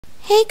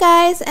Hey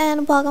guys,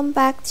 and welcome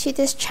back to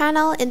this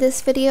channel. In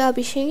this video I'll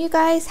be showing you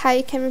guys how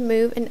you can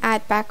remove and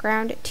add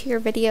background to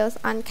your videos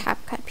on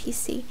CapCut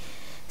PC.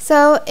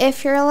 So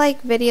if you're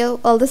like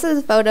this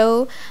is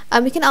photo,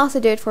 you can also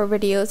do it for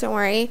videos, don't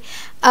worry.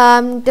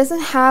 Doesn't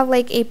have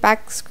like a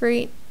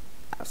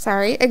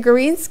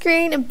green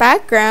screen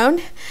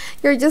background.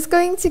 You're just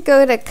going to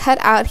go to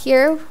cutout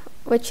here,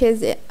 which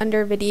is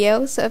under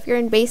video. So if you're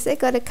in basic,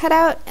 go to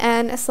cutout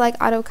and select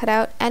auto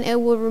cutout, and it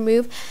will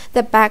remove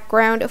the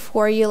background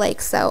for you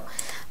like so.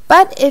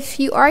 But if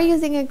you are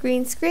using a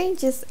green screen,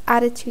 just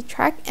add it to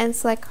track and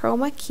select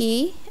chroma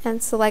key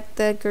and select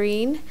the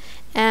green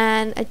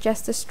and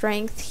adjust the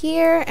strength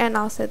here and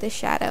also the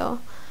shadow.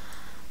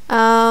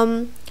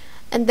 And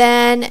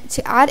then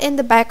to add in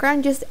the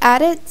background, just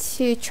add it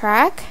to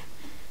track.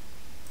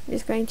 I'm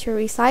just going to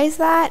resize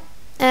that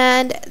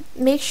and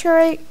make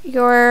sure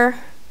your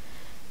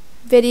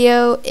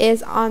video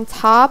is on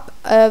top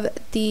of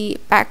the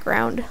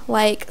background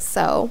like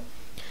so.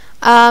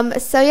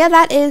 So yeah,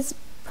 that is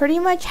pretty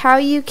much how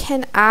you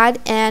can add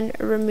and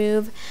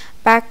remove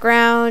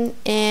background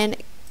in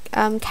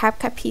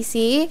CapCut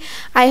PC.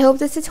 I hope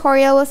this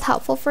tutorial was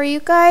helpful for you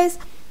guys.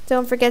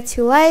 Don't forget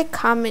to like,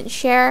 comment,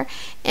 share,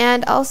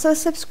 and also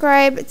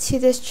subscribe to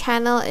this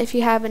channel if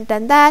you haven't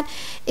done that.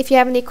 If you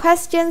have any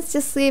questions,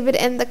 just leave it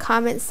in the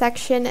comment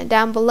section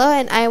down below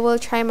and I will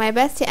try my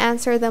best to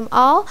answer them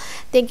all.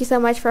 Thank you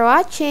so much for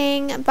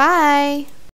watching. Bye!